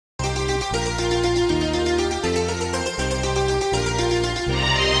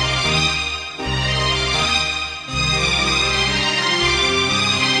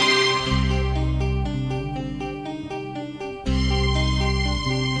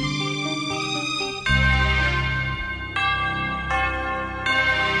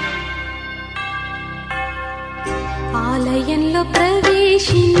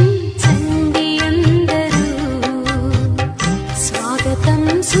ప్రవేశించండి అందరూ. స్వాగతం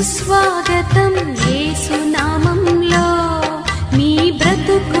సుస్వాగతం యేసు నామంలో. మీ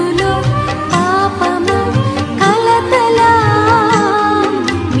బ్రతుకులో పాపము కలతలా,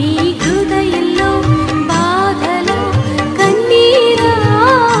 మీ హృదయంలో బాధలో కన్నీరా,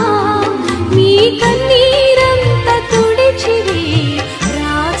 మీ కన్నీరంతా తుడిచివే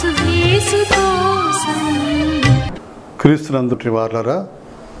రాజు యేసు కోసం. క్రీస్తునందుటి వారలారా,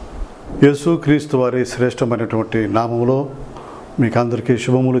 యేసు క్రీస్తు వారి శ్రేష్టమైనటువంటి నామములో మీకు అందరికీ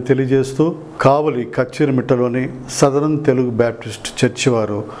శుభములు తెలియజేస్తూ, కావలి కచ్చేరిమిట్టలోని సదరన్ తెలుగు బ్యాప్టిస్ట్ చర్చి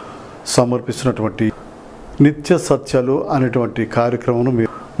వారు సమర్పిస్తున్నటువంటి నిత్య సత్యాలు అనేటువంటి కార్యక్రమం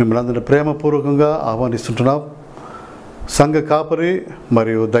మిమ్మల్ని అందరినీ ప్రేమపూర్వకంగా ఆహ్వానిస్తుంటున్నాం. సంఘ కాపరి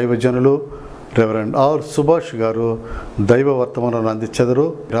మరియు దైవజనులు రెవరెండ్ ఆర్ సుభాష్ గారు దైవ వర్తమానాన్ని అందించెదరు.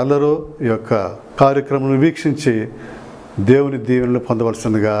 అందరూ ఈ యొక్క కార్యక్రమం వీక్షించి దేవుని దీవెనలు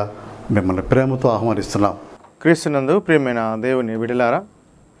పొందవలసిందిగా మిమ్మల్ని ప్రేమతో ఆహ్వానిస్తున్నాం. క్రీస్తునందు ప్రియమైన దేవుని బిడ్డలారా,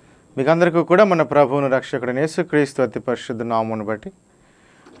 మీకు అందరికీ కూడా మన ప్రభువును రక్షకుడు యేసుక్రీస్తు అతి పరిశుద్ధ నామమును బట్టి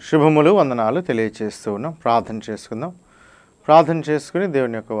శుభములు వందనాలు తెలియచేస్తూ ఉన్నాం. ప్రార్థన చేసుకుందాం. ప్రార్థన చేసుకుని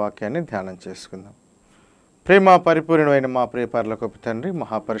దేవుని యొక్క వాక్యాన్ని ధ్యానం చేసుకుందాం. ప్రేమ పరిపూర్ణమైన మా ప్రియ పరలోకపు తండ్రి,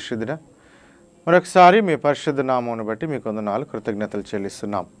 మహాపరిశుద్ధుడా, మరొకసారి మీ పరిశుద్ధ నామమును బట్టి మీకు వందనాలు కృతజ్ఞతలు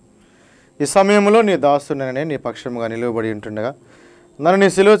చెల్లిస్తున్నాం. ఈ సమయంలో నీ దాసుననే నీ పక్షముగా నిలువబడి ఉంటుండగా నన్ను నీ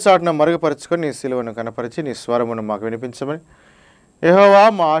సిలువ చాటున మరుగుపరుచుకొని నీ సిలువను కనపరిచి నీ స్వరమును మాకు వినిపించమని, యెహోవా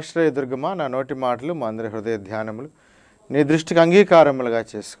మా ఆశ్రయ దుర్గమా, నా నోటి మాటలు మా అందరి హృదయ ధ్యానములు నీ దృష్టికి అంగీకారములుగా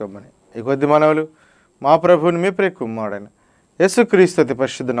చేసుకోమని ఈ కొద్ది మనవులు మా ప్రభువుని మీ ప్రియ కుమారుడైన యేసుక్రీస్తు అతి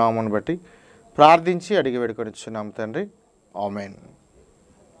పరిశుద్ధ నామమును బట్టి ప్రార్థించి అడిగి వేడుకొనిచున్నాం తండ్రి, ఆమేన్.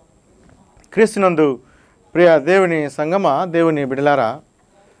 క్రీస్తునందు ప్రియ దేవుని సంగమా, దేవుని బిడలారా,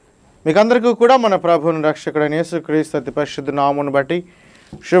 మీకందరికీ కూడా మన ప్రభువుని రక్షకుడైన యేసుక్రీస్తు అతి పరిశుద్ధ నామమును బట్టి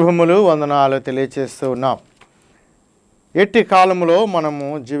శుభములు వందనాలు తెలియచేస్తూ ఉన్నాం. ఎట్టి కాలములో మనము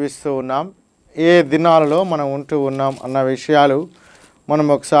జీవిస్తూ ఉన్నాం, ఏ దినాలలో మనం ఉంటూ ఉన్నాం అన్న విషయాలు మనం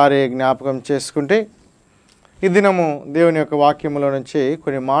ఒకసారి జ్ఞాపకం చేసుకుంటే, ఈ దినము దేవుని యొక్క వాక్యములో నుంచి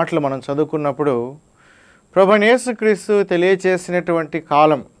కొన్ని మాటలు మనం చదువుకున్నప్పుడు ప్రభువైన యేసుక్రీస్తు తెలియచేసినటువంటి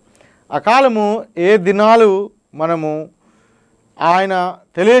కాలం, ఆ కాలము ఏ దినాలు మనము ఆయన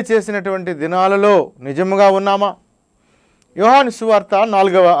తెలియచేసినటువంటి దినాలలో నిజముగా ఉన్నామా? యోహాను సువార్త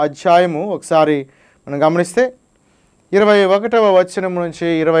 4వ అధ్యాయము ఒకసారి మనం గమనిస్తే 21వ వచనం నుంచి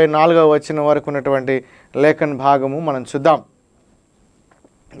 24వ వచనం వరకు ఉన్నటువంటి లేఖన భాగము మనం చూద్దాం.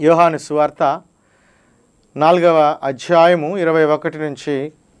 యోహాను సువార్త 4వ అధ్యాయము 21 నుంచి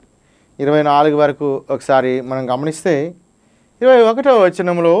 24 వరకు ఒకసారి మనం గమనిస్తే 21వ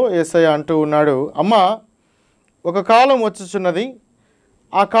వచనంలో యేసయ్య అంటూ ఉన్నాడు, అమ్మా, ఒక కాలం వచ్చుచున్నది,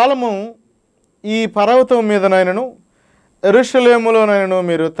 ఆ కాలము ఈ పర్వతం మీదనైనను యెరూషలేములోనైనను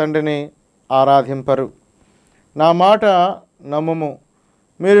మీరు తండ్రిని ఆరాధింపరు. నా మాట నమ్ముము.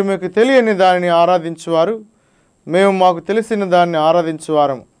 మీరు మీకు తెలియని దానిని ఆరాధించువారు, మేము మాకు తెలిసిన దాన్ని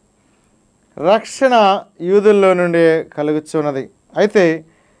ఆరాధించువారము. రక్షణ యూదుల్లో నుండే కలుగుచున్నది. అయితే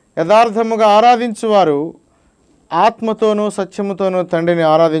యథార్థముగా ఆరాధించువారు ఆత్మతోనూ సత్యముతోనూ తండ్రిని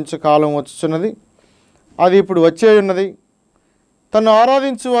ఆరాధించు కాలం వచ్చుచున్నది, అది ఇప్పుడు వచ్చే ఉన్నది. తను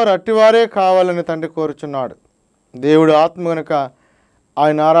ఆరాధించువారు అట్టివారే కావాలని తండ్రి కోరుచున్నాడు. దేవుడు ఆత్మ కనుక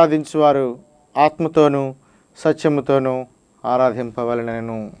ఆయన ఆరాధించువారు ఆత్మతోనూ సత్యముతోనూ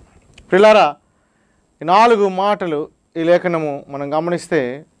ఆరాధింపవలెనను. ప్రియులారా, ఈ 4 మాటలు ఈ లేఖనము మనం గమనిస్తే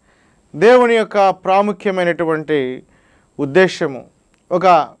దేవుని యొక్క ప్రాముఖ్యమైనటువంటి ఉద్దేశము, ఒక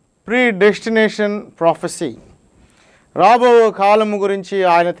ప్రీ డెస్టినేషన్ ప్రాఫెసీ, రాబో కాలము గురించి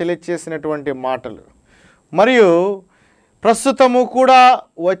ఆయన తెలియచేసినటువంటి మాటలు, మరియు ప్రస్తుతము కూడా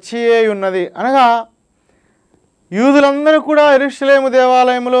వచ్చే ఉన్నది. అనగా యూదులందరూ కూడా యెరూషలేము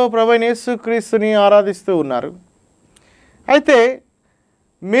దేవాలయంలో ప్రభువైన యేసుక్రీస్తుని ఆరాధిస్తూ ఉన్నారు. అయితే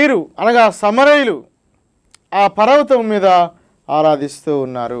మీరు అనగా సమరయులు ఆ పర్వతం మీద ఆరాధిస్తూ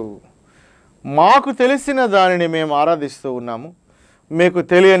ఉన్నారు. మాకు తెలిసిన దానిని మేము ఆరాధిస్తూ ఉన్నాము, మీకు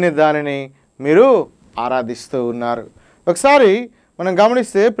తెలియని దానిని మీరు ఆరాధిస్తూ ఉన్నారు. ఒకసారి మనం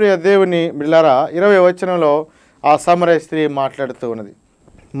గమనిస్తే ప్రియ దేవుని బిడ్డలారా, 20వ వచనంలో ఆ సమరయ స్త్రీ మాట్లాడుతూ ఉన్నది,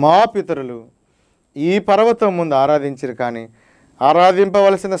 మా పితరులు ఈ పర్వతం ముందు ఆరాధించరు, కానీ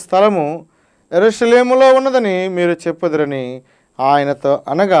ఆరాధింపవలసిన స్థలము యెరూషలేములో ఉన్నదని మీరు చెప్పుదురని ఆయనతో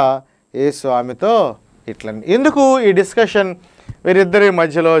అనగా యేసు ఆమెతో ఇట్లని. ఎందుకు ఈ డిస్కషన్ వీరిద్దరి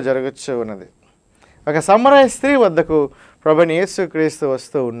మధ్యలో జరగచ్చు ఉన్నది? ఒక సమరయ స్త్రీ వద్దకు ప్రభువైన యేసుక్రీస్తు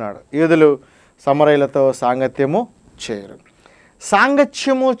వస్తూ ఉన్నాడు. యూదులు సమరయులతో సాంగత్యము చేయరు.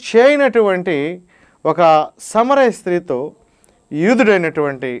 సాంగత్యము చేయనటువంటి ఒక సమరయ స్త్రీతో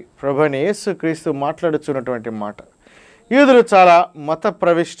యూదుడైనటువంటి ప్రభువైన యేసుక్రీస్తు మాట్లాడుచున్నటువంటి మాట, యూదులు చాలా మత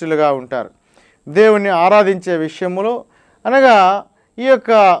ప్రవిష్టులుగా ఉంటారు. దేవుణ్ణి ఆరాధించే విషయంలో అనగా ఈ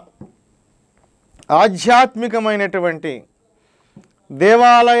యొక్క ఆధ్యాత్మికమైనటువంటి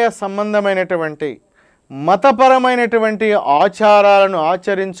దేవాలయ సంబంధమైనటువంటి మతపరమైనటువంటి ఆచారాలను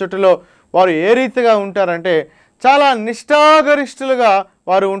ఆచరించుటలో వారు ఏ రీతిగా ఉంటారంటే చాలా నిష్ఠాగరిష్ఠులుగా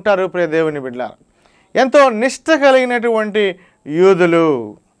వారు ఉంటారు. ప్రియ దేవుని బిడ్డలారా, ఎంతో నిష్ఠ కలిగినటువంటి యూదులు.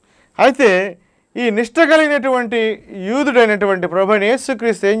 అయితే ఈ నిష్ఠ కలిగినటువంటి యూదుడైనటువంటి ప్రభువైన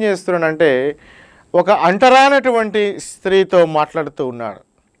యేసుక్రీస్తు ఏం చేస్తున్నాడంటే ఒక అంటరానటువంటి స్త్రీతో మాట్లాడుతూ ఉన్నాడు.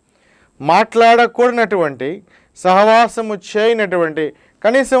 మాట్లాడకూడనటువంటి, సహవాసము చేయనటువంటి,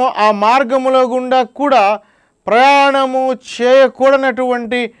 కనీసం ఆ మార్గములో గుండా కూడా ప్రయాణము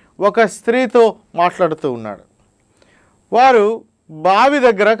చేయకూడనటువంటి ఒక స్త్రీతో మాట్లాడుతూ ఉన్నాడు. వారు బావి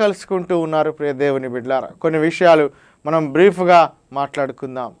దగ్గర కలుసుకుంటూ ఉన్నారు. ప్రియ దేవుని బిడ్డలారా, కొన్ని విషయాలు మనం బ్రీఫ్గా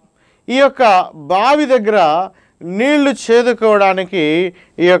మాట్లాడుకుందాం. ఈ యొక్క బావి దగ్గర నీళ్లు చేదుకోవడానికి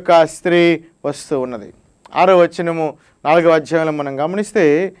ఈ యొక్క స్త్రీ వస్తూ ఉన్నది. 6వ వచనము 4వ అధ్యాయంలో మనం గమనిస్తే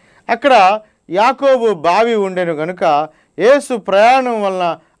అక్కడ యాకోబు బావి ఉండెను గనుక యేసు ప్రయాణం వలన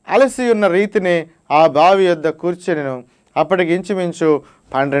అలసి ఉన్న రీతిని ఆ బావి యొద్ద కూర్చొనిను. అప్పటికి ఇంచుమించు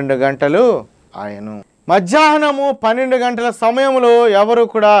 12 గంటలు ఆయను. మధ్యాహ్నము 12 గంటల సమయంలో ఎవరు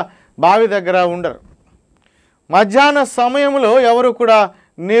కూడా బావి దగ్గర ఉండరు. మధ్యాహ్న సమయంలో ఎవరు కూడా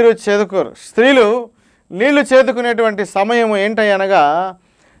నీరు చేదుకోరు. స్త్రీలు నీళ్లు చేదుకునేటువంటి సమయం ఏంటనగా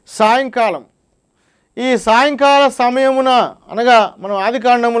సాయంకాలం. ఈ సాయంకాల సమయమున అనగా మనం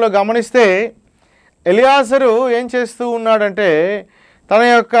ఆదికాండములో గమనిస్తే ఎలియాజరు ఏం చేస్తూ ఉన్నాడంటే తన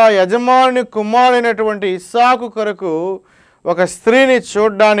యొక్క యజమాని కుమారుడైనటువంటి ఇస్సాకు కొరకు ఒక స్త్రీని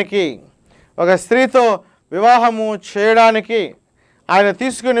చూడడానికి, ఒక స్త్రీతో వివాహము చేయడానికి ఆయన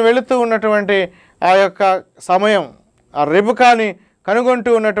తీసుకుని వెళుతూ ఉన్నటువంటి ఆ యొక్క సమయం, ఆ రెబుకాని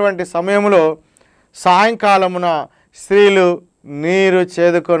కనుగొంటూ ఉన్నటువంటి సమయంలో సాయంకాలమున స్త్రీలు నీరు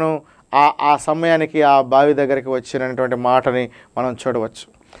చేదుకొను ఆ సమయానికి ఆ బావి దగ్గరికి వచ్చినటువంటి మాటని మనం చూడవచ్చు.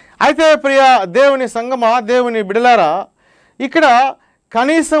 అయితే ప్రియ దేవుని సంగమా, దేవుని బిడలారా, ఇక్కడ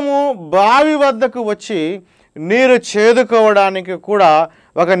కనీసము బావి వద్దకు వచ్చి నీరు చేదుకోవడానికి కూడా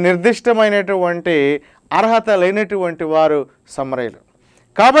ఒక నిర్దిష్టమైనటువంటి అర్హత లేనటువంటి వారు సమరయులు.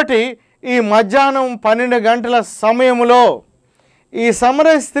 కాబట్టి ఈ మధ్యాహ్నం 12 గంటల సమయములో ఈ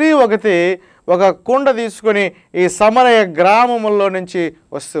సమరయ స్త్రీ ఒక కుండ తీసుకొని ఈ సమరయ గ్రామములో నుంచి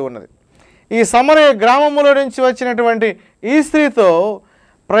వస్తూ ఉన్నది. ఈ సమరయ గ్రామములో నుంచి వచ్చినటువంటి ఈ స్త్రీతో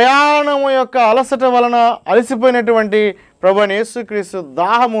ప్రయాణము యొక్క అలసట వలన అలసిపోయినటువంటి ప్రభువైన యేసుక్రీస్తు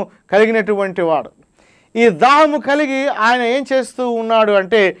దాహము కలిగినటువంటి వాడు. ఈ దాహము కలిగి ఆయన ఏం చేస్తూ ఉన్నాడు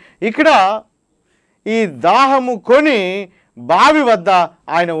అంటే ఇక్కడ ఈ దాహము కొని బావి వద్ద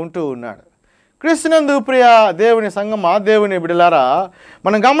ఆయన ఉంటూ ఉన్నాడు. క్రీస్తునందు ప్రియ దేవుని సంగమా, దేవుని బిడలారా,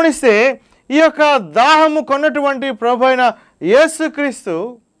 మనం గమనిస్తే ఈ యొక్క దాహము కొన్నటువంటి ప్రభువైన యేసుక్రీస్తు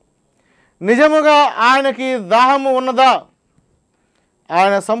నిజముగా ఆయనకి దాహము ఉన్నదా?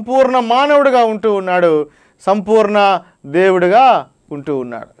 ఆయన సంపూర్ణ మానవుడిగా ఉంటూ ఉన్నాడు, సంపూర్ణ దేవుడిగా ఉంటూ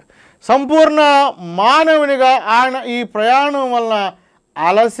ఉన్నాడు. సంపూర్ణ మానవునిగా ఆయన ఈ ప్రయాణం వలన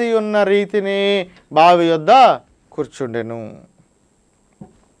అలసి ఉన్న రీతిని బావి యొద్ద కూర్చుండెను.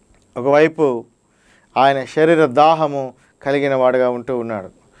 ఒకవైపు ఆయన శరీర దాహము కలిగిన వాడుగా ఉంటూ ఉన్నాడు,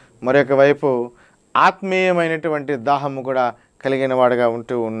 మరొక వైపు ఆత్మీయమైనటువంటి దాహము కూడా కలిగిన వాడుగా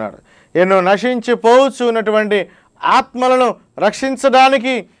ఉంటూ ఉన్నాడు. ఎన్నో నశించిపోవచ్చు ఉన్నటువంటి ఆత్మలను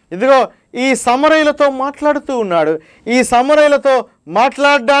రక్షించడానికి ఇదిగో ఈ సమరయులతో మాట్లాడుతూ ఉన్నాడు. ఈ సమరయులతో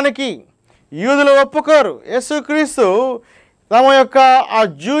మాట్లాడడానికి యూదులు ఒప్పుకోరు. యేసుక్రీస్తు తమ యొక్క ఆ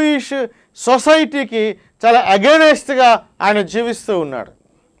జూయిష్ సొసైటీకి చాలా అగెనెస్ట్గా ఆయన జీవిస్తూ ఉన్నాడు.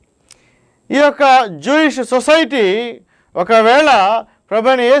 ఈ యొక్క జూయిష్ సొసైటీ ఒకవేళ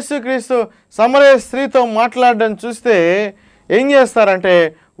ప్రభువైన యేసుక్రీస్తు సమరయ స్త్రీతో మాట్లాడడం చూస్తే ఏం చేస్తారంటే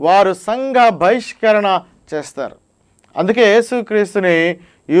వారు సంఘ బహిష్కరణ చేస్తారు. అందుకే యేసుక్రీస్తుని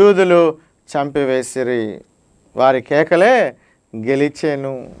యూదులు చంపివేసిరి, వారి కేకలే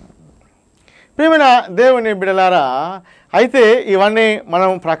గెలిచెను. ప్రియమైన దేవుని బిడలారా, అయితే ఇవన్నీ మనం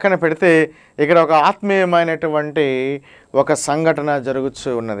ప్రక్కన పెడితే ఇక్కడ ఒక ఆత్మీయమైనటువంటి ఒక సంఘటన జరుగుతూ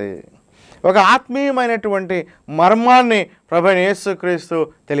ఉన్నది. ఒక ఆత్మీయమైనటువంటి మర్మాన్ని ప్రభువైన యేసుక్రీస్తు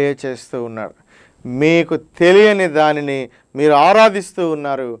తెలియచేస్తూ ఉన్నాడు. మీకు తెలియని దానిని మీరు ఆరాధిస్తూ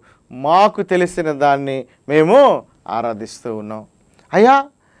ఉన్నారు, మాకు తెలిసిన దాన్ని మేము ఆరాధిస్తూ ఉన్నాం. అయ్యా,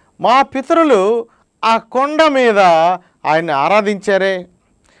 మా పితరులు ఆ కొండ మీద ఆయన్ని ఆరాధించారే,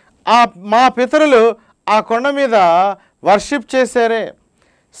 మా పితరులు ఆ కొండ మీద వర్షిప్ చేశారే.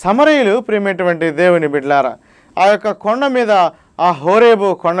 సమరయులు ప్రియమైనటువంటి దేవుని బిడ్డలారా, ఆ యొక్క కొండ మీద, ఆ హోరేబు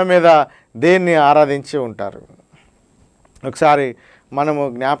కొండ మీద దేన్ని ఆరాధించి ఉంటారు? ఒకసారి మనము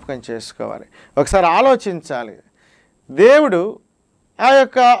జ్ఞాపకం చేసుకోవాలి, ఒకసారి ఆలోచించాలి. దేవుడు ఆ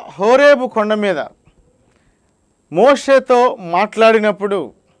యొక్క హోరేబు కొండ మీద మోషేతో మాట్లాడినప్పుడు,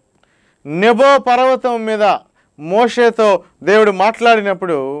 నెబో పర్వతం మీద మోషేతో దేవుడు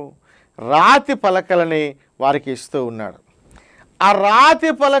మాట్లాడినప్పుడు రాతి పలకలని వారికి ఇస్తూ ఉన్నాడు. ఆ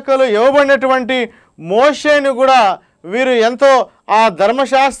రాతి పలకలు ఇవ్వబడినటువంటి మోషేను కూడా వీరు ఎంతో ఆ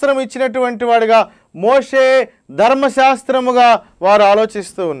ధర్మశాస్త్రం ఇచ్చినటువంటి వాడిగా, మోషే ధర్మశాస్త్రముగా వారు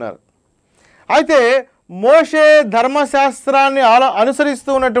ఆలోచిస్తూ ఉన్నారు. అయితే మోషే ధర్మశాస్త్రాన్ని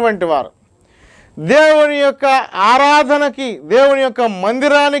అనుసరిస్తూ ఉన్నటువంటి వారు దేవుని యొక్క ఆరాధనకి, దేవుని యొక్క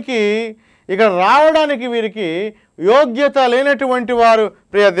మందిరానికి ఇక్కడ రావడానికి వీరికి యోగ్యత లేనటువంటి వారు.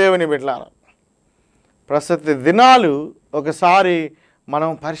 ప్రియ దేవుని బిడ్డలారా, ప్రస్తుత దినాలు ఒకసారి మనం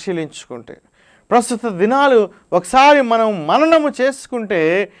పరిశీలించుకుంటే, ప్రస్తుత దినాలు ఒకసారి మనం మననము చేసుకుంటే,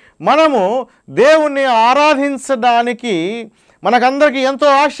 మనము దేవుణ్ణి ఆరాధించడానికి మనకందరికీ ఎంతో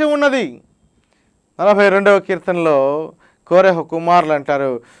ఆశ ఉన్నది. 42వ కీర్తనలో కోరెహ కుమారులు అంటారు,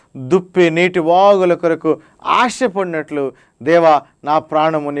 దుప్పి నీటి వాగుల కొరకు ఆశపడినట్లు దేవా నా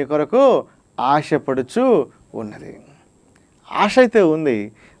ప్రాణము నీ కొరకు ఆశపడుచు ఉన్నది. ఆశ అయితే ఉంది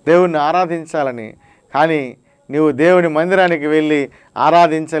దేవుణ్ణి ఆరాధించాలని, కానీ నీవు దేవుని మందిరానికి వెళ్ళి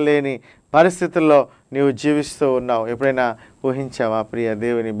ఆరాధించలేని పరిస్థితుల్లో నీవు జీవిస్తూ ఉన్నావు. ఎప్పుడైనా ఊహించావా ప్రియ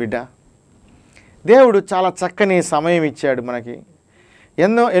దేవుని బిడ్డ? దేవుడు చాలా చక్కని సమయం ఇచ్చాడు మనకి.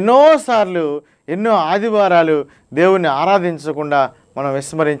 ఎన్నోసార్లు ఎన్నో ఆదివారాలు దేవుణ్ణి ఆరాధించకుండా మనం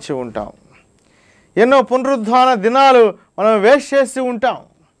విస్మరించి ఉంటాం. ఎన్నో పునరుద్ధాన దినాలు మనం వేస్ట్ చేసి ఉంటాం.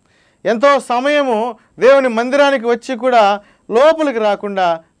 ఎంతో సమయము దేవుని మందిరానికి వచ్చి కూడా లోపలికి రాకుండా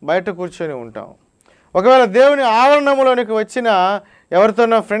బయట కూర్చొని ఉంటాం. ఒకవేళ దేవుని ఆవరణంలోనికి వచ్చిన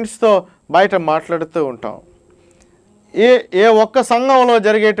ఎవరితోనో ఫ్రెండ్స్తో బయట మాట్లాడుతూ ఉంటాం. ఏ ఒక్క సంఘంలో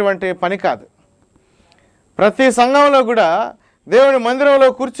జరిగేటువంటి పని కాదు. ప్రతి సంఘంలో కూడా దేవుని మందిరంలో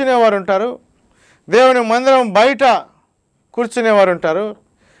కూర్చునేవారు ఉంటారు, దేవుని మందిరం బయట కూర్చునేవారు ఉంటారు.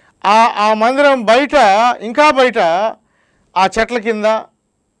 ఆ మందిరం బయట, ఇంకా బయట ఆ చెట్ల కింద,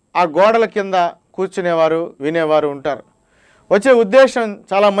 ఆ గోడల కింద కూర్చునేవారు, వినేవారు ఉంటారు. వచ్చే ఉద్దేశం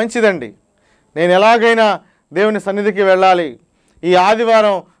చాలా మంచిదండి. నేను ఎలాగైనా దేవుని సన్నిధికి వెళ్ళాలి, ఈ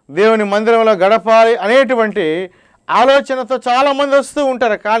ఆదివారం దేవుని మందిరంలో గడపాలి అనేటువంటి ఆలోచనతో చాలామంది వస్తూ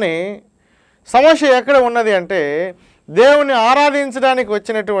ఉంటారు. కానీ సమస్య ఎక్కడ ఉన్నది అంటే, దేవుణ్ణి ఆరాధించడానికి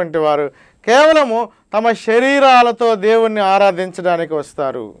వచ్చినటువంటి వారు కేవలము తమ శరీరాలతో దేవుణ్ణి ఆరాధించడానికి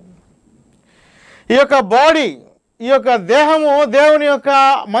వస్తారు. ఈ యొక్క బాడీ, ఈ యొక్క దేహము దేవుని యొక్క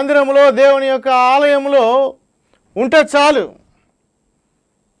మందిరములో, దేవుని యొక్క ఆలయంలో ఉంటే చాలు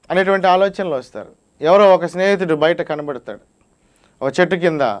అనేటువంటి ఆలోచనలు వస్తారు. ఎవరో ఒక స్నేహితుడు బయట కనబడతాడు, ఒక చెట్టు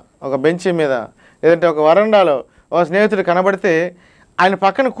కింద, ఒక బెంచి మీద, లేదంటే ఒక వరండాలో ఒక స్నేహితుడు కనబడితే ఆయన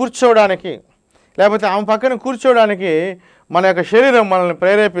పక్కన కూర్చోవడానికి, లేకపోతే ఆమె పక్కన కూర్చోవడానికి మన యొక్క శరీరం మనల్ని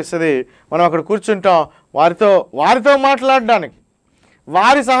ప్రేరేపిస్తుంది. మనం అక్కడ కూర్చుంటాం, వారితో మాట్లాడడానికి,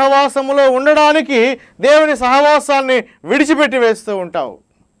 వారి సహవాసములో ఉండడానికి దేవుని సహవాసాన్ని విడిచిపెట్టి వేస్తూ ఉంటావు.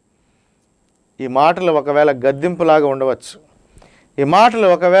 ఈ మాటలు ఒకవేళ గద్దింపులాగా ఉండవచ్చు. ఈ మాటలు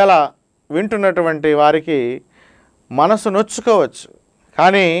ఒకవేళ వింటున్నటువంటి వారికి మనసు నొచ్చుకోవచ్చు.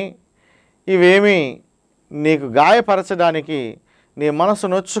 కానీ ఇవేమీ నీకు గాయపరచడానికి, నీ మనసు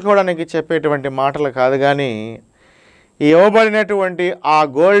నొచ్చుకోవడానికి చెప్పేటువంటి మాటలు కాదు. కానీ ఇవ్వబడినటువంటి ఆ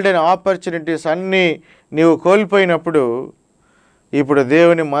గోల్డెన్ ఆపర్చునిటీస్ అన్నీ నీవు కోల్పోయినప్పుడు, ఇప్పుడు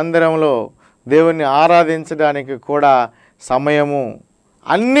దేవుని మందిరంలో దేవుణ్ణి ఆరాధించడానికి కూడా సమయము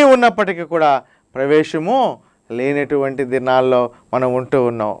అన్నీ ఉన్నప్పటికీ కూడా ప్రవేశము లేనటువంటి దినాల్లో మనం ఉంటూ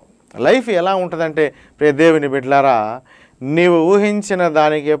ఉన్నాం. లైఫ్ ఎలా ఉంటుందంటే ప్రియ దేవుని బిడ్డలారా, నీవు ఊహించిన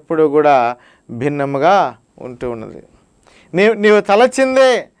దానికి ఎప్పుడు కూడా భిన్నముగా ఉంటూ ఉన్నది. నీవు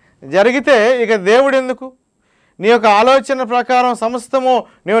తలచిందే జరిగితే ఇక దేవుడు ఎందుకు? నీ యొక్క ఆలోచన ప్రకారం సమస్తము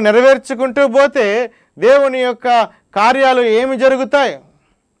నీవు నెరవేర్చుకుంటూ పోతే దేవుని యొక్క కార్యాలు ఏమి జరుగుతాయి?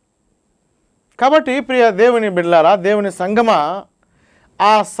 కాబట్టి ప్రియ దేవుని బిడ్డలారా, దేవుని సంగమా,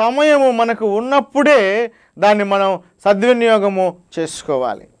 ఆ సమయము మనకు ఉన్నప్పుడే దాన్ని మనం సద్వినియోగము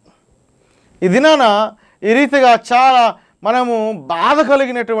చేసుకోవాలి. ఈ దినాన ఈ రీతిగా చాలా మనము బాధ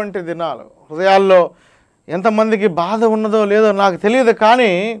కలిగినటువంటి దినాలు. హృదయాల్లో ఎంతమందికి బాధ ఉన్నదో లేదో నాకు తెలియదు,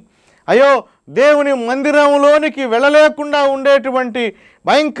 కానీ అయ్యో దేవుని మందిరంలోనికి వెళ్ళలేకుండా ఉండేటువంటి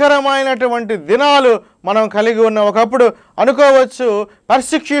భయంకరమైనటువంటి దినాలు మనం కలిగి ఉన్నాం. ఒకప్పుడు అనుకోవచ్చు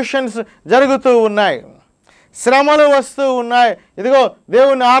పర్సిక్యూషన్స్ జరుగుతూ ఉన్నాయి, శ్రమలు వస్తూ ఉన్నాయి. ఇదిగో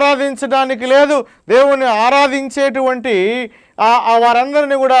దేవుణ్ణి ఆరాధించడానికి లేదు, దేవుణ్ణి ఆరాధించేటువంటి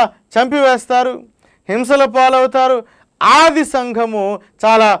వారందరినీ కూడా చంపివేస్తారు, హింసల పాలవుతారు. ఆది సంఘము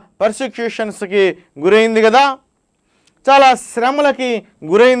చాలా పర్సిక్యూషన్స్కి గురైంది కదా, చాలా శ్రమలకి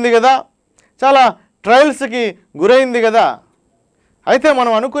గురైంది కదా, చాలా ట్రయల్స్కి గురైంది కదా. అయితే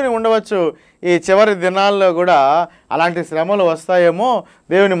మనం అనుకుని ఉండవచ్చు ఈ చివరి దినాల్లో కూడా అలాంటి శ్రమలు వస్తాయేమో,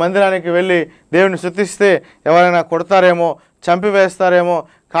 దేవుని మందిరానికి వెళ్ళి దేవుని స్తుతిస్తే ఎవరైనా కొడతారేమో, చంపివేస్తారేమో,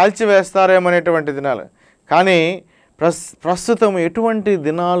 కాల్చివేస్తారేమో అనేటువంటి దినాలు. కానీ ప్రస్తుతం ఎటువంటి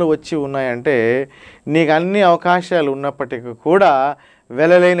దినాలు వచ్చి ఉన్నాయంటే నీకు అన్ని అవకాశాలు ఉన్నప్పటికీ కూడా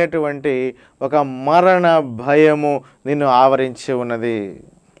వెళ్ళలేనటువంటి ఒక మరణ భయము నిన్ను ఆవరించి ఉన్నది.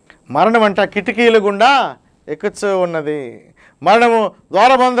 మరణం అంట కిటికీల గుండా ఎక్కుచూ ఉన్నది. మరణము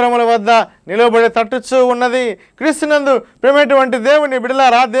ద్వారబంధముల వద్ద నిలబడి తట్టుచూ ఉన్నది. క్రీస్తునందు ప్రేమైనటువంటి దేవుని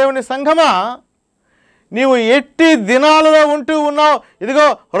బిడ్డలారా, దేవుని సంఘమా, నీవు ఎట్టి దినాలలో ఉంటూ ఉన్నావు. ఇదిగో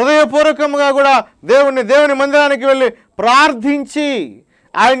హృదయపూర్వకంగా కూడా దేవుని మందిరానికి వెళ్ళి ప్రార్థించి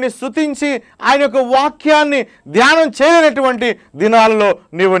ఆయన్ని స్తుతించి ఆయన యొక్క వాక్యాన్ని ధ్యానం చేయలేనటువంటి దినాలలో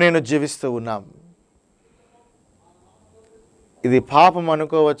నేను జీవిస్తూ ఉన్నాం. ఇది పాపం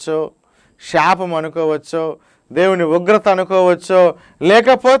అనుకోవచ్చో, శాపం అనుకోవచ్చో, దేవుని ఉగ్రత అనుకోవచ్చో,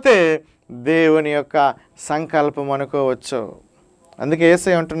 లేకపోతే దేవుని యొక్క సంకల్పం అనుకోవచ్చో. అందుకే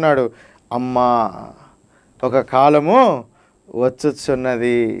యేసయ్య అంటున్నాడు, అమ్మా ఒక కాలము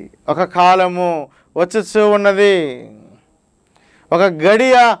వచ్చుచున్నది, ఒక కాలము వచ్చుచూ ఉన్నది, ఒక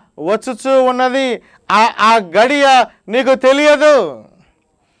గడియ వచ్చుచూ ఉన్నది. ఆ గడియ నీకు తెలియదు.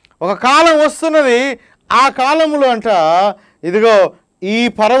 ఒక కాలం వస్తున్నది. ఆ కాలంలో అంట ఇదిగో ఈ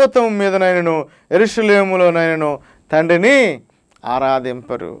పర్వతం మీదనైనను యెరూషలేములోనైనను తండ్రిని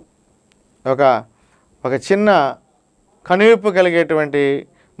ఆరాధింపరు. ఒక చిన్న కనువిప్పు కలిగేటువంటి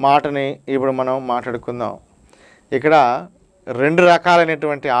మాటని ఇప్పుడు మనం మాట్లాడుకుందాం. ఇక్కడ 2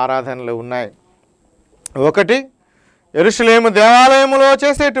 రకాలైనటువంటి ఆరాధనలు ఉన్నాయి. ఒకటి యెరూషలేము దేవాలయములో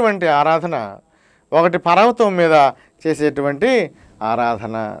చేసేటువంటి ఆరాధన, ఒకటి పర్వతం మీద చేసేటువంటి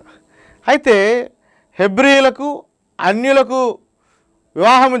ఆరాధన. అయితే హెబ్రీయులకు అన్యులకు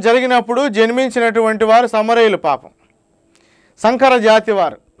వివాహం జరిగినప్పుడు జన్మించినటువంటి వారు సమరయులు, పాపం సంకర జాతి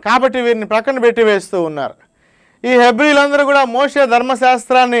వారు. కాబట్టి వీరిని ప్రక్కన పెట్టి వేస్తూ ఉన్నారు. ఈ హెబ్రీలందరూ కూడా మోషే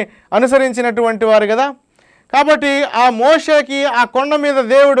ధర్మశాస్త్రాన్ని అనుసరించినటువంటి వారు కదా. కాబట్టి ఆ మోషేకి ఆ కొండ మీద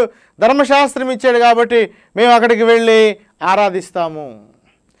దేవుడు ధర్మశాస్త్రం ఇచ్చాడు కాబట్టి మేము అక్కడికి వెళ్ళి ఆరాధిస్తాము.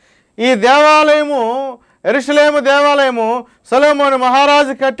 ఈ దేవాలయము యెరూషలేము దేవాలయము సొలొమోను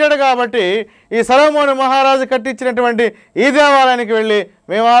మహారాజు కట్టాడు కాబట్టి ఈ సొలొమోను మహారాజు కట్టించినటువంటి ఈ దేవాలయానికి వెళ్ళి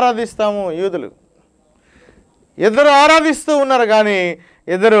మేము ఆరాధిస్తాము. యూదులు ఇద్దరు ఆరాధిస్తూ ఉన్నారు, కానీ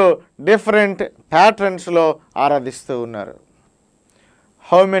ఇద్దరు డిఫరెంట్ ప్యాటర్న్స్లో ఆరాధిస్తూ ఉన్నారు.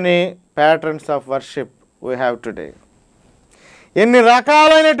 How many patterns of worship we have today? ఎన్ని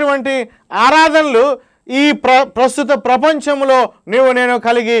రకాలైనటువంటి ఆరాధనలు ఈ ప్రస్తుత ప్రపంచంలో నేను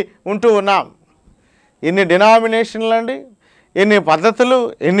కలిగి ఉంటూ ఉన్నాం. ఎన్ని డినామినేషన్లు అండి, ఎన్ని పద్ధతులు,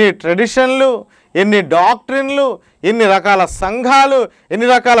 ఎన్ని ట్రెడిషన్లు, ఎన్ని డాక్ట్రిన్లు, ఎన్ని రకాల సంఘాలు, ఎన్ని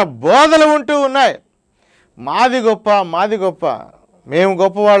రకాల బోధలు ఉంటూ ఉన్నాయి. మాది గొప్ప, మాది గొప్ప, మేము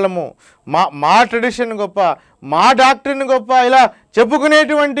గొప్పవాళ్ళము, మా ట్రెడిషన్ గొప్ప, మా డాక్ట్రిన్ గొప్ప, ఇలా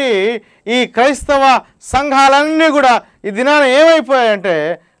చెప్పుకునేటువంటి ఈ క్రైస్తవ సంఘాలన్నీ కూడా ఈ దినాన ఏమైపోయాయంటే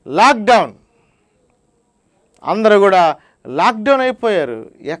లాక్డౌన్. అందరూ కూడా లాక్డౌన్ అయిపోయారు.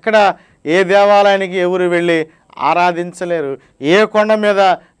 ఎక్కడ ఏ దేవాలయానికి ఎవరు వెళ్ళి ఆరాధించలేరు, ఏ కొండ మీద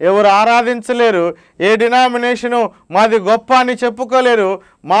ఎవరు ఆరాధించలేరు, ఏ డినామినేషను మాది గొప్ప అని చెప్పుకోలేరు,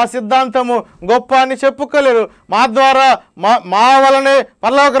 మా సిద్ధాంతము గొప్ప అని చెప్పుకోలేరు, మా ద్వారా మా వలనే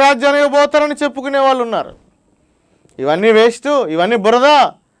పరలోక రాజ్యానికి పోతారని చెప్పుకునే వాళ్ళు ఉన్నారు. ఇవన్నీ వేస్ట్, ఇవన్నీ బురద.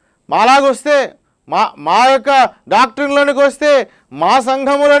 మాలాగొస్తే మా యొక్క డాక్టరీన్లోనికి వస్తే, మా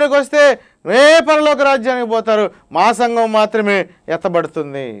సంఘములోనికి వస్తే ఏ పరలోక రాజ్యానికి పోతారు, మా సంఘం మాత్రమే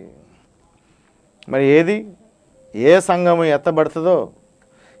ఎత్తబడుతుంది. మరి ఏ సంఘము ఎత్తబడుతుందో,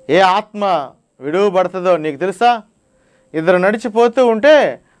 ఏ ఆత్మ విడువబడుతుందో నీకు తెలుసా? ఇద్దరు నడిచిపోతూ ఉంటే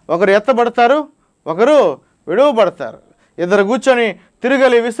ఒకరు ఎత్తబడతారు, ఒకరు విడువబడతారు. ఇద్దరు కూర్చొని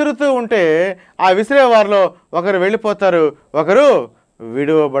తిరగలి విసురుతూ ఉంటే ఆ విసిరే వారిలో ఒకరు వెళ్ళిపోతారు, ఒకరు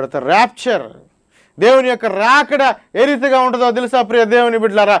విడువబడతారు. ర్యాప్చర్, దేవుని యొక్క రాకడ ఏ రీతిగా ఉంటుందో తెలుసా ప్రియ దేవుని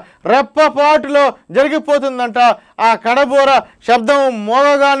బిడ్డలారా? రెప్పపాటులో జరిగిపోతుందంట. ఆ కడబూర శబ్దం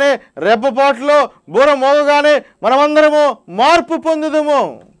మోగగానే, రెప్పపాటులో బూర మోగగానే మనమందరము మార్పు పొందుదుము.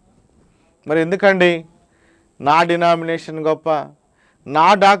 మరి ఎందుకండి నా డినామినేషన్ గొప్ప, నా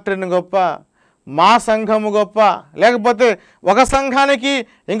డాక్టరీన్ గొప్ప, మా సంఘము గొప్ప, లేకపోతే ఒక సంఘానికి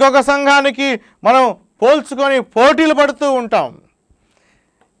ఇంకొక సంఘానికి మనం పోల్చుకొని పోటీలు పడుతూ ఉంటాం.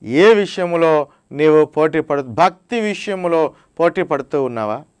 ఏ విషయంలో నీవు భక్తి విషయంలో పోటీ పడుతూ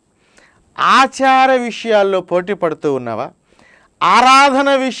ఉన్నావా? ఆచార విషయాల్లో పోటీ పడుతూ ఉన్నావా? ఆరాధన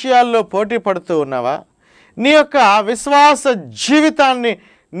విషయాల్లో పోటీ పడుతూ ఉన్నావా? నీ యొక్క విశ్వాస జీవితాన్ని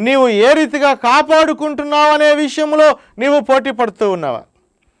నీవు ఏ రీతిగా కాపాడుకుంటున్నావు అనే విషయంలో నీవు పోటీ పడుతూ ఉన్నావా?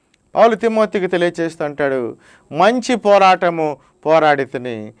 పౌలు తిమోతికి తెలియచేస్తూ అంటాడు, మంచి పోరాటము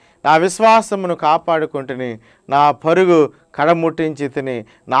పోరాడితిని, నా విశ్వాసమును కాపాడుకుంటుని, నా పరుగు కడముట్టించి తిని,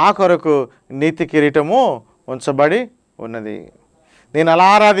 నా కొరకు నీతి కిరీటము ఉంచబడి ఉన్నది. నేను అలా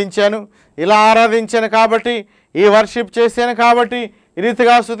ఆరాధించాను, ఇలా ఆరాధించాను కాబట్టి, ఈ వర్షిప్ చేశాను కాబట్టి, ఈ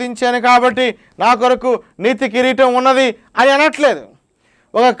రీతిగా స్తుతించాను కాబట్టి నా కొరకు నీతి కిరీటం ఉన్నది అని అనట్లేదు.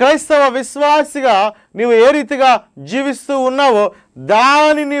 ఒక క్రైస్తవ విశ్వాసిగా నీవు ఏ రీతిగా జీవిస్తూ ఉన్నావో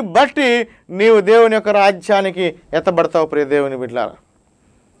దానిని బట్టి నీవు దేవుని యొక్క రాజ్యానికి ఎత్తబడతావు. ప్రియ దేవుని బిడ్డలారా,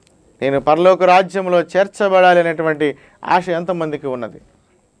 నేను పరలోక రాజ్యంలో చేర్చబడాలి అనేటువంటి ఆశ ఎంతమందికి ఉన్నది?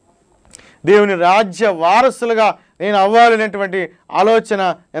 దేవుని రాజ్య వారసులుగా నేను అవ్వాలనేటువంటి ఆలోచన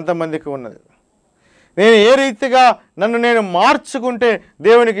ఎంతమందికి ఉన్నది? నేను ఏ రీతిగా నన్ను నేను మార్చుకుంటే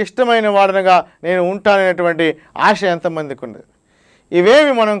దేవునికి ఇష్టమైన వాడనగా నేను ఉంటాననేటువంటి ఆశ ఎంతమందికి ఉన్నది?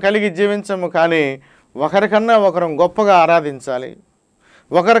 ఇవేమి మనం కలిగి జీవించము, కానీ ఒకరికన్నా ఒకరం గొప్పగా ఆరాధించాలి,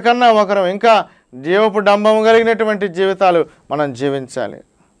 ఒకరికన్నా ఒకరం ఇంకా జీవపు డంబము కలిగినటువంటి జీవితాలు మనం జీవించాలి.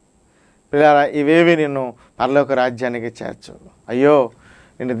 పిల్లారా, ఇవేవి నిన్ను పరలోక రాజ్యానికి చేర్చు. అయ్యో,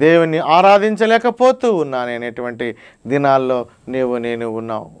 నేను దేవుణ్ణి ఆరాధించలేకపోతూ ఉన్నాననేటువంటి దినాల్లో నేను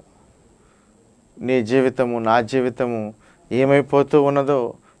ఉన్నావు. నీ జీవితము నా జీవితము ఏమైపోతూ ఉన్నదో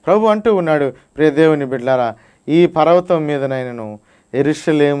ప్రభు అంటూ ఉన్నాడు. ప్రియ దేవుని బిడ్డలారా, ఈ పర్వతం మీదనైనను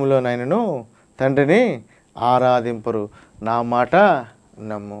యెరూషలేములోనైనను తండ్రిని ఆరాధింపరు, నా మాట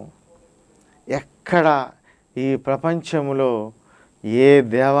నమ్ము. ఎక్కడ ఈ ప్రపంచంలో ఏ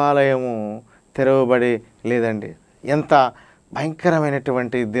దేవాలయము తెరవబడి లేదండి. ఎంత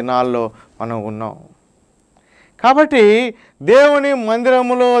భయంకరమైనటువంటి దినాల్లో మనం ఉన్నాం. కాబట్టి దేవుని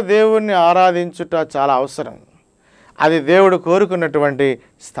మందిరములో దేవుణ్ణి ఆరాధించుట చాలా అవసరం. అది దేవుడు కోరుకున్నటువంటి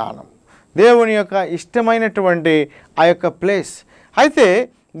స్థానం, దేవుని యొక్క ఇష్టమైనటువంటి ఆ యొక్క ప్లేస్. అయితే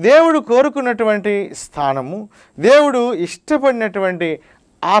దేవుడు కోరుకున్నటువంటి స్థానము, దేవుడు ఇష్టపడినటువంటి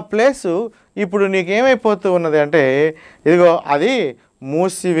ఆ ప్లేసు ఇప్పుడు నీకేమైపోతూ ఉన్నది అంటే, ఇదిగో అది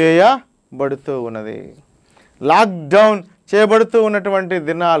మూసివేయబడుతూ ఉన్నది. లాక్డౌన్ చేయబడుతూ ఉన్నటువంటి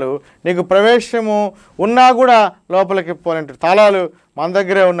దినాలు, నీకు ప్రవేశము ఉన్నా కూడా లోపలికి పోలేంటి. తాళాలు మన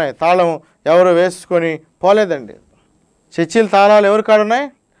దగ్గరే ఉన్నాయి, తాళం ఎవరు వేసుకొని పోలేదండి. చర్చిల తాళాలు ఎవరి కాడ ఉన్నాయి?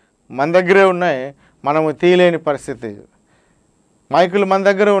 మన దగ్గరే ఉన్నాయి, మనము తీయలేని పరిస్థితి. మైకులు మన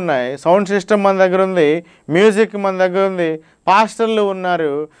దగ్గర ఉన్నాయి, సౌండ్ సిస్టమ్ మన దగ్గర ఉంది, మ్యూజిక్ మన దగ్గర ఉంది, పాస్టర్లు ఉన్నారు,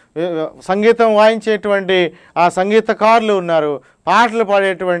 సంగీతం వాయించేటువంటి ఆ సంగీతకారులు ఉన్నారు, పాటలు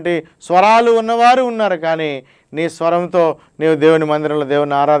పాడేటువంటి స్వరాలు ఉన్నవారు ఉన్నారు. కానీ నీ స్వరంతో నీవు దేవుని మందిరంలో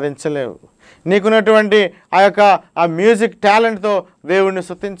దేవుని ఆరాధించలేవు. నీకున్నటువంటి ఆ మ్యూజిక్ టాలెంట్తో దేవుణ్ణి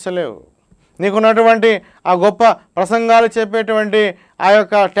స్తుతించలేవు. నీకున్నటువంటి ఆ గొప్ప ప్రసంగాలు చెప్పేటువంటి ఆ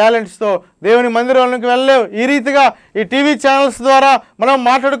యొక్క టాలెంట్స్తో దేవుని మందిరంలోకి వెళ్ళలేవు. ఈ రీతిగా ఈ టీవీ ఛానల్స్ ద్వారా మనం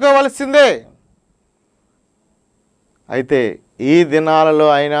మాట్లాడుకోవాల్సిందే. అయితే ఈ దినాలలో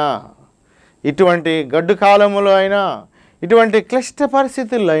అయినా, ఇటువంటి గడ్డు కాలంలో అయినా, ఇటువంటి క్లిష్ట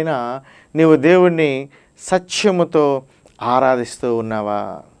పరిస్థితుల్లో అయినా నీవు దేవుణ్ణి సత్యముతో ఆరాధిస్తూ ఉన్నావా?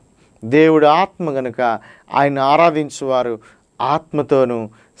 దేవుడు ఆత్మ గనుక ఆయన ఆరాధించువారు ఆత్మతోనూ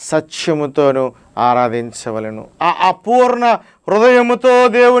సత్యముతోనూ ఆరాధించవలను. ఆ పూర్ణ హృదయముతో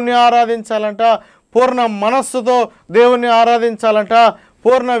దేవుణ్ణి ఆరాధించాలంట, పూర్ణ మనస్సుతో దేవుణ్ణి ఆరాధించాలంట,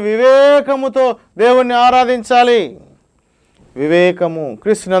 పూర్ణ వివేకముతో దేవుణ్ణి ఆరాధించాలి. వివేకము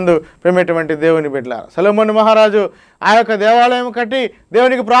క్రీస్తునందు ప్రేమటువంటి దేవుని బిడ్డలారా, సొలొమోను మహారాజు ఆ యొక్క దేవాలయం కట్టి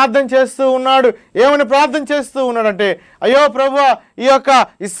దేవునికి ప్రార్థన చేస్తూ ఉన్నాడు. ఏమని ప్రార్థన చేస్తూ ఉన్నాడంటే, అయ్యో ప్రభువా, ఈ యొక్క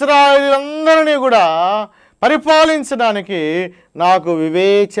ఇశ్రాయేలీయులందరినీ కూడా పరిపాలించడానికి నాకు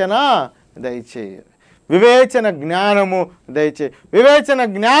వివేచన దయచేయి, వివేచన జ్ఞానము దయచేయి. వివేచన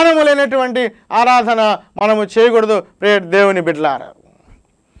జ్ఞానము లేనటువంటి ఆరాధన మనము చేయకూడదు ప్రియ దేవుని బిడ్డలారా.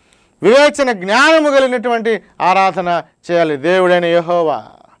 వివేచన జ్ఞానము కలిగినటువంటి ఆరాధన చేయాలి. దేవుడైన యెహోవా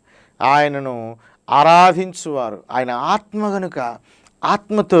ఆయనను ఆరాధించువారు ఆయన ఆత్మ గనుక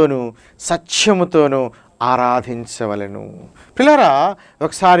ఆత్మతోనూ సత్యముతోనూ ఆరాధించవలెను. పిల్లరా,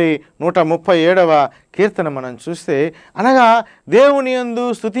 ఒకసారి 137వ కీర్తన మనం చూస్తే, అనగా దేవుని యందు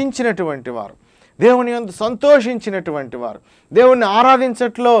స్తుతించినటువంటి వారు, దేవుని యందు సంతోషించినటువంటి వారు, దేవుణ్ణి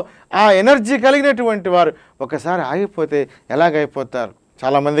ఆరాధించట్లో ఆ ఎనర్జీ కలిగినటువంటి వారు ఒకసారి ఆగిపోతే ఎలాగైపోతారు?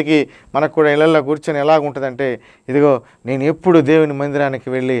 చాలామందికి మనకు కూడా ఇళ్ళల్లో కూర్చొని ఎలాగుంటుందంటే, ఇదిగో నేను ఎప్పుడు దేవుని మందిరానికి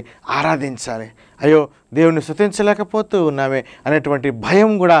వెళ్ళి ఆరాధించాలి, అయ్యో దేవుని స్తుతించలేకపోతూ ఉన్నామే అనేటువంటి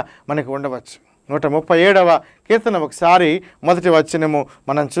భయం కూడా మనకు ఉండవచ్చు. 137వ కీర్తన ఒకసారి మొదటి వచనము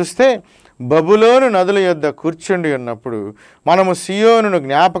మనం చూస్తే, బబులోను నదుల యొద్ద కూర్చుండి ఉన్నప్పుడు మనము సియోనును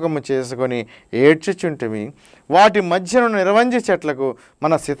జ్ఞాపకము చేసుకొని ఏడ్చుచుంటిమి, వాటి మధ్యను నిర్వంజి చెట్లకు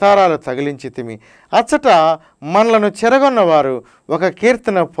మన సితారాలు తగిలించితిమి, అచ్చట మనలను చెరగొన్నవారు ఒక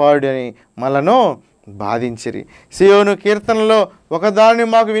కీర్తన పాడుని మనను బాధించిరి. సియోను కీర్తనలో ఒకదాన్ని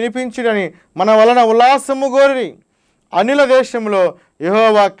మాకు వినిపించుడని మన వలన ఉల్లాసము గోరిరి. అనిల దేశంలో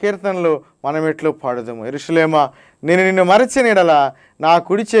యెహోవా కీర్తనలు మనమెట్లు పాడుదము. యెరూషలేమా, నేను నిన్ను మరచిన ఎడల నా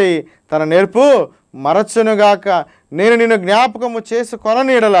కుడి చేయి తన నేర్పు మరచునుగాక. నేను నిన్ను జ్ఞాపకము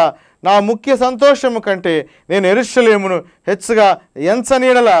చేసుకొనని ఎడల నా ముఖ్య సంతోషము కంటే నేను యెరూషలేమును హెచ్చుగా ఎంచని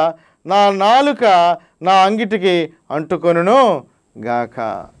ఎడల నా నాలుక నా అంగిటికి అంటుకొనును గాక.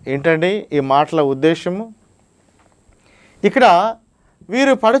 ఏంటండి ఈ మాటల ఉద్దేశము? ఇక్కడ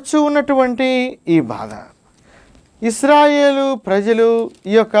వీరు పడుచు ఉన్నటువంటి ఈ బాధ, ఇశ్రాయేలు ప్రజలు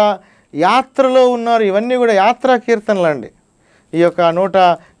ఈ యొక్క యాత్రలో ఉన్నారు. ఇవన్నీ కూడా యాత్రా కీర్తనలు అండి. ఈ యొక్క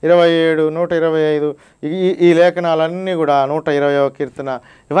 127, 125 ఈ లేఖనాలన్నీ కూడా 120వ కీర్తన,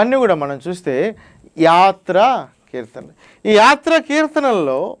 ఇవన్నీ కూడా మనం చూస్తే యాత్రా కీర్తనలు. ఈ యాత్రా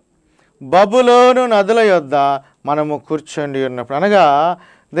కీర్తనల్లో బబులోను నదుల యొద్ద మనము కూర్చొని ఉన్నప్పుడు, అనగా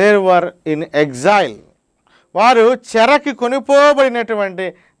దేర్ వర్ ఇన్ ఎగ్జైల్, వారు చెరకి కొనిపోబడినటువంటి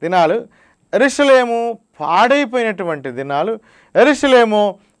దినాలు, యెరూషలేము పాడైపోయినటువంటి దినాలు, యెరూషలేము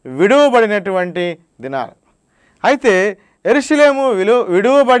విడువబడినటువంటి దినాలు. అయితే యెరూషలేము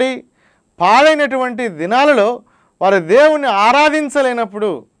విడువబడి పాడైనటువంటి దినాలలో వారు దేవుణ్ణి ఆరాధించలేనప్పుడు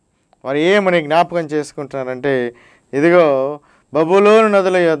వారు ఏమని జ్ఞాపకం చేసుకుంటున్నారంటే, ఇదిగో బబులోను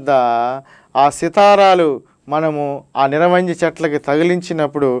నదుల యొద్ద ఆ సితారాలు మనము ఆ నిరవంజి చెట్లకి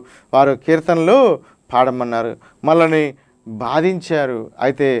తగిలించినప్పుడు వారు కీర్తనలు పాడమన్నారు, మనల్ని బాధించారు.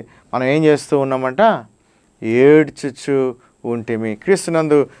 అయితే మనం ఏం చేస్తూ ఉన్నామంట? ఏడ్చుచు ఉంటిమి.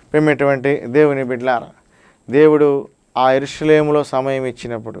 క్రీస్తునందు ప్రేమటువంటి దేవుని బిడ్డలారా, దేవుడు ఆ యెరూషలేములో సమయం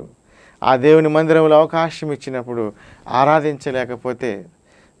ఇచ్చినప్పుడు, ఆ దేవుని మందిరంలో అవకాశం ఇచ్చినప్పుడు ఆరాధించలేకపోతే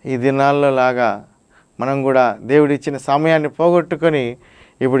ఈ దినాల్లో లాగా మనం కూడా దేవుడిచ్చిన సమయాన్ని పోగొట్టుకొని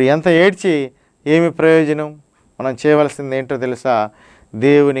ఇప్పుడు ఎంత ఏడ్చి ఏమి ప్రయోజనం? మనం చేయవలసింది ఏంటో తెలుసా?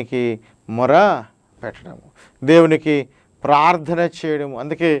 దేవునికి మొర పెట్టడము, దేవునికి ప్రార్థన చేయడము.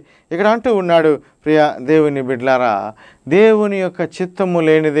 అందుకే ఇక్కడ అంటూ ఉన్నాడు, ప్రియ దేవుని బిడ్డలారా, దేవుని యొక్క చిత్తము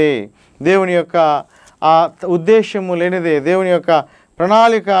లేనిదే, దేవుని యొక్క ఆ ఉద్దేశము లేనిదే, దేవుని యొక్క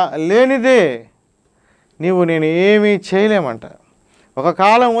ప్రణాళిక లేనిదే నేను ఏమీ చేయలేమంట. ఒక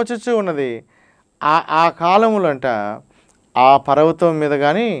కాలం వచ్చుచూ ఉన్నది. ఆ కాలములు అంట ఆ పర్వతం మీద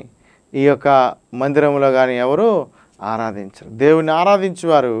కానీ ఈ యొక్క మందిరంలో కానీ ఎవరు ఆరాధించరు. దేవుని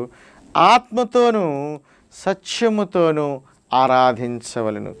ఆరాధించేవారు ఆత్మతోనూ సత్యముతోనూ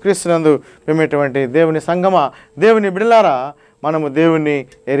ఆరాధించవలను. క్రీస్తునందు ప్రేమటువంటి దేవుని సంగమా, దేవుని బిడలారా, మనము దేవుణ్ణి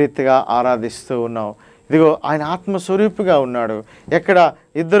ఏ రీతిగా ఆరాధిస్తూ ఉన్నాం? ఇదిగో ఆయన ఆత్మస్వరూపిగా ఉన్నాడు. ఎక్కడ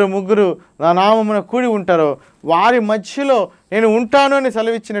 2-3 నా నామమున కూడి ఉంటారో వారి మధ్యలో నేను ఉంటాను అని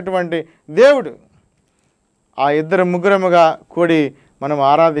సెలవిచ్చినటువంటి దేవుడు. ఆ 2-3 కూడి మనం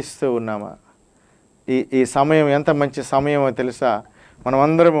ఆరాధిస్తూ ఉన్నామా? ఈ సమయం ఎంత మంచి సమయమో తెలుసా?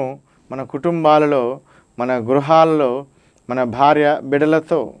 మనమందరము మన కుటుంబాలలో, మన గృహాలలో, మన భార్య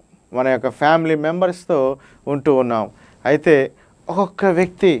బిడ్డలతో, మన యొక్క ఫ్యామిలీ మెంబర్స్తో ఉంటూ ఉన్నాం. అయితే ఒక్కొక్క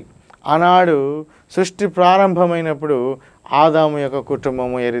వ్యక్తి ఆనాడు సృష్టి ప్రారంభమైనప్పుడు ఆదాము యొక్క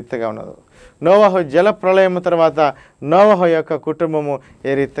కుటుంబము ఏ రీతిగా ఉన్నదో, నోవహు జల ప్రళయం తర్వాత నోవహు యొక్క కుటుంబము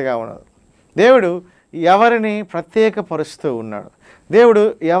ఏ రీతిగా ఉన్నదో, దేవుడు ఎవరిని ప్రత్యేకపరుస్తూ ఉన్నాడు, దేవుడు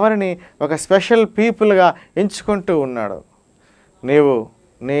ఎవరిని ఒక స్పెషల్ పీపుల్గా ఎంచుకుంటూ ఉన్నాడు. నీవు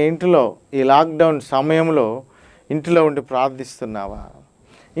నీ ఇంటిలో ఈ లాక్డౌన్ సమయంలో ఇంటిలో ఉండి ప్రార్థిస్తున్నావా?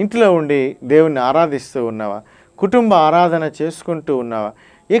 ఇంటిలో ఉండి దేవుణ్ణి ఆరాధిస్తూ ఉన్నావా? కుటుంబ ఆరాధన చేసుకుంటూ ఉన్నావా?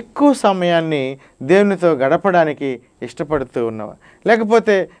 ఎక్కువ సమయాన్ని దేవునితో గడపడానికి ఇష్టపడుతూ ఉన్నావా?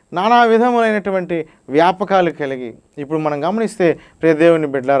 లేకపోతే నానా విధములైనటువంటి వ్యాపకాలు కలిగి, ఇప్పుడు మనం గమనిస్తే ప్రియ దేవుని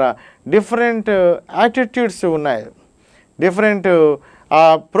బిడ్డలారా, డిఫరెంట్ యాటిట్యూడ్స్ ఉన్నాయి, డిఫరెంట్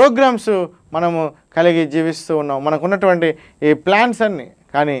ప్రోగ్రామ్స్ మనము కలిగి జీవిస్తూ ఉన్నాం. మనకు ఉన్నటువంటి ఈ ప్లాన్స్ అన్నీ,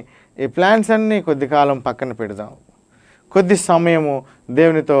 కానీ ఈ ప్లాన్స్ అన్నీ కొద్ది కాలం పక్కన పెడదాం. కొద్ది సమయము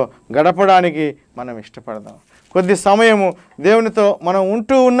దేవునితో గడపడానికి మనం ఇష్టపడదాం. కొద్ది సమయము దేవునితో మనం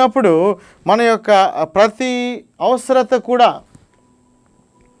ఉంటూ ఉన్నప్పుడు మన యొక్క ప్రతి అవసరత కూడా,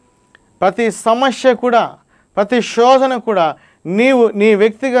 ప్రతి సమస్య కూడా, ప్రతి శోధన కూడా నీవు నీ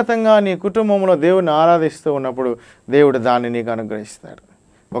వ్యక్తిగతంగా నీ కుటుంబంలో దేవుని ఆరాధిస్తూ ఉన్నప్పుడు దేవుడు దాన్ని నీకు అనుగ్రహిస్తాడు.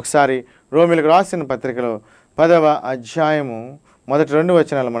 ఒకసారి రోమీయులకు రాసిన పత్రికలో 10వ అధ్యాయము మొదటి 2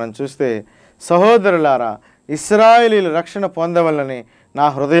 వచనాలు మనం చూస్తే, సహోదరులారా, ఇశ్రాయేలీయులు రక్షణ పొందవలని నా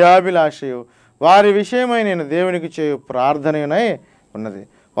హృదయాభిలాషయు వారి విషయమై నేను దేవునికి చేయు ప్రార్థనయునై ఉన్నది.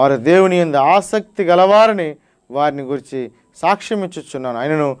 వారు దేవుని యందు ఆసక్తి గలవారని వారిని గురించి సాక్ష్యం ఇచ్చుచున్నాను.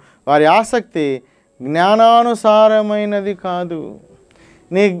 అయినను వారి ఆసక్తి జ్ఞానానుసారమైనది కాదు.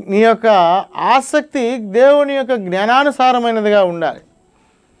 నీ యొక్క ఆసక్తి దేవుని యొక్క జ్ఞానానుసారమైనదిగా ఉండాలి.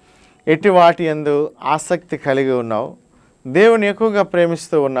 ఎట్టి వాటి యందు ఆసక్తి కలిగి ఉన్నావు? దేవుని ఎక్కువగా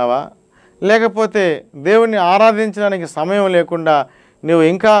ప్రేమిస్తూ ఉన్నావా? లేకపోతే దేవుణ్ణి ఆరాధించడానికి సమయం లేకుండా నువ్వు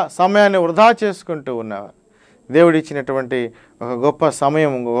ఇంకా సమయాన్ని వృధా చేసుకుంటూ ఉన్నావా? దేవుడిచ్చినటువంటి ఒక గొప్ప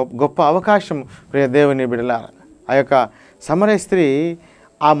సమయం, గొప్ప అవకాశం ప్రియ దేవుని బిడ్డలారా. ఆ యొక్క సమరయ స్త్రీ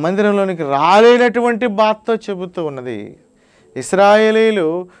ఆ మందిరంలోనికి రాలేనటువంటి బాధతో చెబుతూ ఉన్నది. ఇశ్రాయేలీలు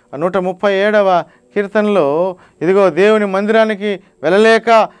 137వ కీర్తనలో ఇదిగో దేవుని మందిరానికి వెళ్ళలేక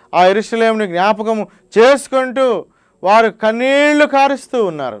ఆ యెరూషలేముని జ్ఞాపకం చేసుకుంటూ వారు కన్నీళ్లు కారుస్తూ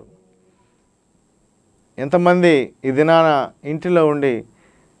ఉన్నారు. ఎంతమంది ఈ దినాన ఇంటిలో ఉండి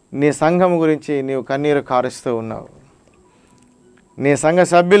నీ సంఘం గురించి నీవు కన్నీరు కారుస్తూ ఉన్నావు? నీ సంఘ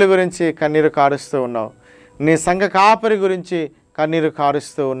సభ్యుల గురించి కన్నీరు కారుస్తూ ఉన్నావు. నీ సంఘ కాపరి గురించి కన్నీరు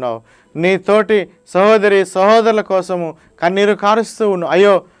కారుస్తూ ఉన్నావు. నీ తోటి సహోదరుల కోసము కన్నీరు కారుస్తూ ఉన్నావు.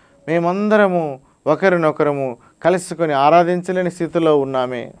 అయ్యో, మేమందరము ఒకరినొకరము కలుసుకొని ఆరాధించలేని స్థితిలో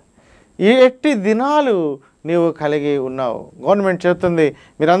ఉన్నామే. ఈ ఎట్టి దినాలు నీవు కలిగి ఉన్నావు. గవర్నమెంట్ చెప్తుంది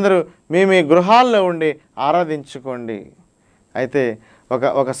మీరందరూ మీ గృహాల్లో ఉండి ఆరాధించుకోండి. అయితే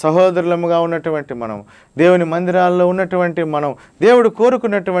ఒక సహోదరులముగా ఉన్నటువంటి మనం, దేవుని మందిరాల్లో ఉన్నటువంటి మనం, దేవుడు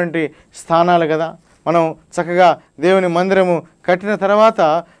కోరుకున్నటువంటి స్థానాలు కదా. మనం చక్కగా దేవుని మందిరము కట్టిన తర్వాత,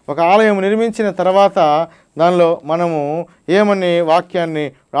 ఒక ఆలయం నిర్మించిన తర్వాత దానిలో మనము ఏమని వాక్యాన్ని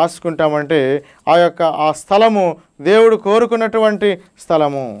రాసుకుంటామంటే ఆ స్థలము దేవుడు కోరుకున్నటువంటి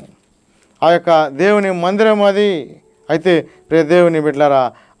స్థలము, ఆ యొక్క దేవుని మందిరం అది. అయితే రే దేవుని బిడ్డలారా,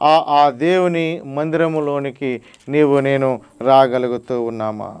 ఆ దేవుని మందిరములోనికి నీవు నేను రాగలుగుతూ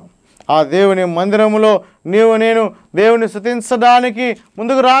ఉన్నామా? ఆ దేవుని మందిరములో నీవు నేను దేవుని స్తుతించడానికి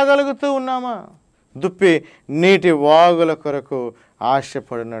ముందుకు రాగలుగుతూ ఉన్నామా? దుప్పి నీటి వాగుల కొరకు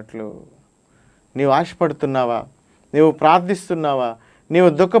ఆశపడినట్లు నీవు ఆశపడుతున్నావా? నీవు ప్రార్థిస్తున్నావా? నీవు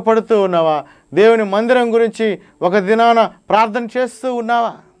దుఃఖపడుతూ ఉన్నావా? దేవుని మందిరం గురించి ఒక దినాన ప్రార్థన చేస్తూ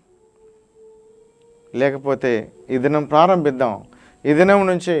ఉన్నావా? లేకపోతే ఈ దినం ప్రారంభిద్దాం. ఈ దినం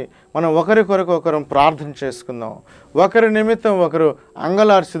నుంచి మనం ఒకరి కొరకు ఒకరు ప్రార్థన చేసుకుందాం. ఒకరి నిమిత్తం ఒకరు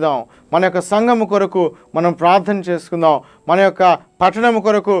అంగలార్చుదాం. మన యొక్క సంఘము కొరకు మనం ప్రార్థన చేసుకుందాం. మన యొక్క పట్టణము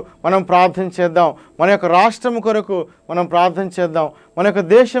కొరకు మనం ప్రార్థన చేద్దాం. మన యొక్క రాష్ట్రము కొరకు మనం ప్రార్థన చేద్దాం. మన యొక్క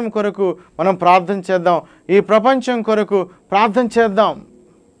దేశం కొరకు మనం ప్రార్థన చేద్దాం. ఈ ప్రపంచం కొరకు ప్రార్థన చేద్దాం.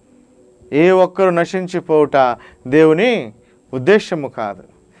 ఏ ఒక్కరు నశించిపోవుట దేవుని ఉద్దేశము కాదు.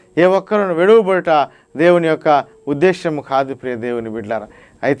 ఏ ఒక్కరు వెడువబడుట దేవుని యొక్క ఉద్దేశము కాదు ప్రియ దేవుని బిడ్డలారా.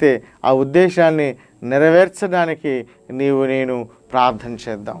 అయితే ఆ ఉద్దేశాన్ని నెరవేర్చడానికి నీవు నేను ప్రార్థన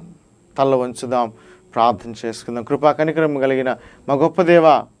చేద్దాం. తల్ల వంచుదాం, ప్రార్థన చేసుకుందాం. కృపా కనికరం కలిగిన మా గొప్ప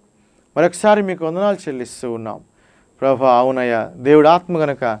దేవా, మరొకసారి మీకు వందనాలు చెల్లిస్తూ ఉన్నాం ప్రభా. అవునయ్యా, దేవుడు ఆత్మ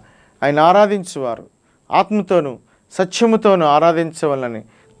గనుక ఆయన ఆరాధించువారు ఆత్మతోనూ సత్యముతోనూ ఆరాధించవాలని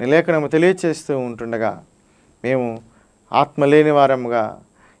నీ లేఖనము తెలియచేస్తూ ఉంటుండగా, మేము ఆత్మ లేని వారముగా,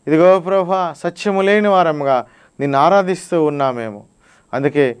 ఇదిగో ప్రభా సత్యము లేని వారముగా నిన్ను ఆరాధిస్తూ ఉన్నామేమో.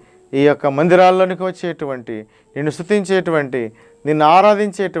 అందుకే ఈ యొక్క మందిరాల్లోనికి వచ్చేటువంటి, నిన్ను స్తుతించేటువంటి, నిన్ను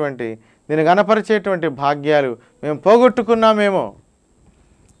ఆరాధించేటువంటి, నిన్ను గణపరిచేటువంటి భాగ్యాలు మేము పోగొట్టుకున్నామేమో.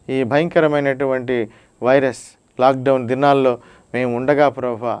 ఈ భయంకరమైనటువంటి వైరస్ లాక్డౌన్ దినాల్లో మేము ఉండగా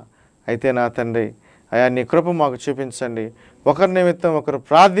ప్రభా. అయితే నా తండ్రి, అయా నీ కృప మాకు చూపించండి. ఒకరి నిమిత్తం ఒకరు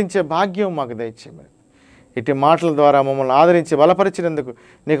ప్రార్థించే భాగ్యం మాకు దయచేయమని ఇటు మాటల ద్వారా మమ్మల్ని ఆదరించి బలపరిచినందుకు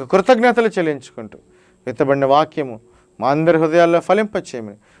నీకు కృతజ్ఞతలు చెల్లించుకుంటూ, విత్తబడిన వాక్యము మా అందరి హృదయాల్లో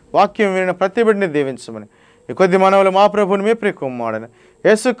ఫలింపచేయమని, వాక్యం వినిన ప్రతి బిడ్డని దీవించమని ఈ కొద్ది మనవులు మా ప్రభుని మీ ప్రియ కుమారుడైన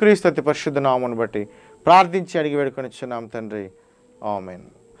యేసుక్రీస్తు అతి పరిశుద్ధ నామమును బట్టి ప్రార్థించి అడిగి వేడుకొనిచున్నాం తండ్రి, ఆమేన్.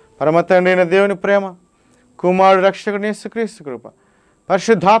 పరమ తండ్రి అయిన దేవుని ప్రేమ, కుమారుడు రక్షకుడు యేసుక్రీస్తు కృప,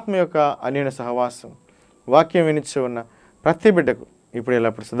 పరిశుద్ధాత్మ యొక్క అన్యోన్య సహవాసం వాక్యం వినిచి ఉన్న ప్రతి బిడ్డకు ఇప్పుడు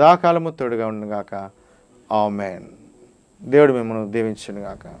ఎల్లప్పుడు సదాకాలము తోడుగా ఉండుగాక. ఆమేన్. దేవుడు మిమ్మల్ని దీవించును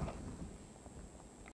గాక.